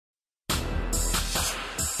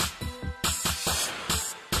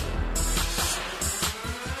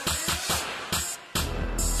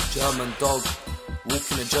German dog,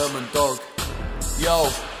 walking a German dog. Yo,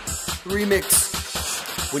 remix.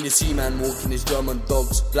 When you see man walking his German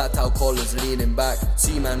dogs, blacked out collars leaning back.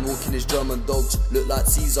 See man walking his German dogs, look like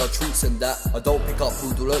Caesar treats and that. I don't pick up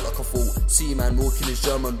food or look like a fool. See man walking his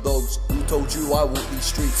German dogs, who told you I walk these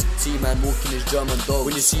streets? See man walking his German dogs.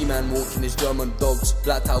 When you see man walking his German dogs,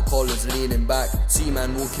 blacked out collars leaning back. See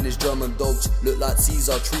man walking his German dogs, look like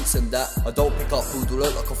Caesar treats and that. I don't pick up food or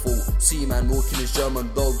look like a fool. See man walking his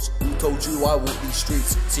German dogs, who told you I walk these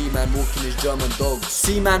streets? See man walking his German dogs.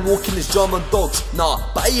 See man walking his German dogs, nah,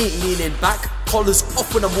 but I ain't leaning back, collars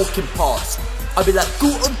off when I'm walking past. I be like,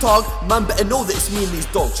 guten Tag, man better know that it's me and these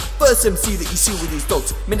dogs. First MC that you see with these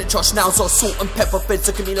dogs. Miniature Schnauzer, salt and pepper feds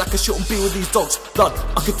looking at me like I shouldn't be with these dogs. Blood,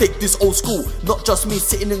 I could take this old school, not just me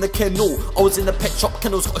sitting in the kennel. I was in the pet shop,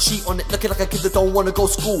 kennels got a sheet on it, looking like a kid that don't wanna go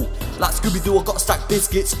school. Like Scooby-Doo, I got stacked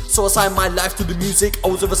biscuits, so I signed my life to the music. I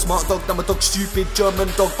was with a smart dog, now my dog's stupid, German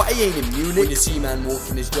dog, but I ain't in Munich. When you see man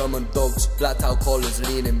walking his German dogs, blacked out collars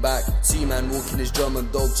leaning back. See man walking his German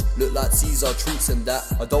dogs, look like Caesar treats and that.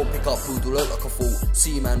 I don't pick up food or look like a fool.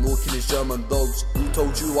 See man walking his German dogs, who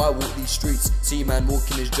told you I walk these streets? See man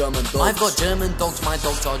walking his German dogs. I've got German dogs, my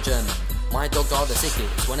dogs are German. My dogs are the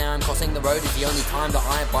sickest. When I'm crossing the road, it's the only time that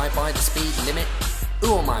I abide by the speed limit.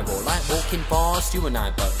 Who am I, raw like walking past you and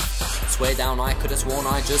I both? Swear down I could have sworn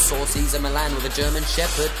I just saw Caesar Milan with a German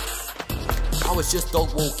shepherd. I was just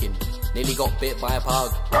dog walking, nearly got bit by a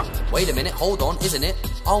pug. Wait a minute, hold on, isn't it?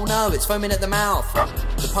 Oh no, it's foaming at the mouth.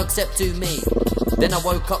 The pug stepped to me. Then I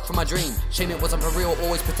woke up from my dream. Shame it wasn't for real.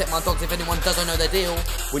 Always protect my dogs if anyone doesn't know the deal.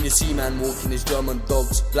 When you see man walking his German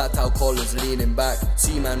dogs, blacked out collars leaning back.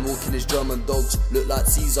 See man walking his German dogs, look like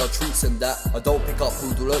Caesar treats and that. I don't pick up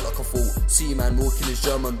food or look like a fool. See man walking his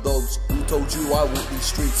German dogs, who told you I walk these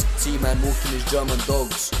streets? See man walking his German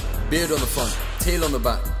dogs. Beard on the front, tail on the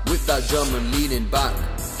back, with that German leaning back.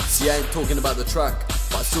 See I ain't talking about the track,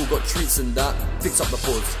 but I still got treats and that. Fix up the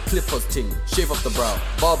paws, clippers ting, shave off the brow,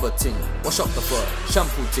 barber ting, wash up the fur,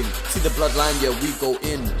 shampoo ting. See the bloodline, yeah we go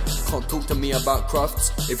in. Can't talk to me about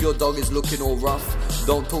crafts, if your dog is looking all rough.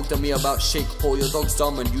 Don't talk to me about shake paw, your dog's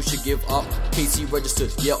dumb and you should give up. KC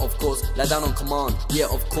registered, yeah of course. Lie down on command, yeah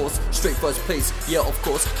of course. Straight first place, yeah of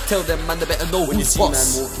course. Tell them man they better know when you see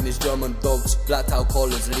boss. Man walking his German dogs, blacked out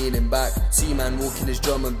collars leaning back. See man walking his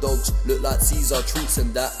German dogs, look like Caesar treats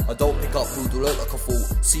and that. I don't pick up food or look like a fool.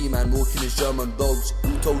 See man walking his German dogs,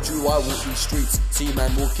 who told you I walk these streets? See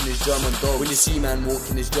man walking his German dogs. When you see man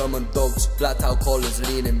walking his German dogs, blacked out collars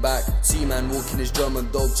leaning back. See man walking his German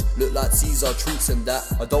dogs, look like Caesar treats and that.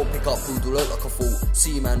 I don't pick up food or look like a fool.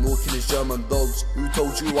 See man walking his German dogs, who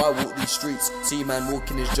told you I walk these streets? See man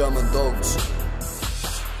walking his German dogs.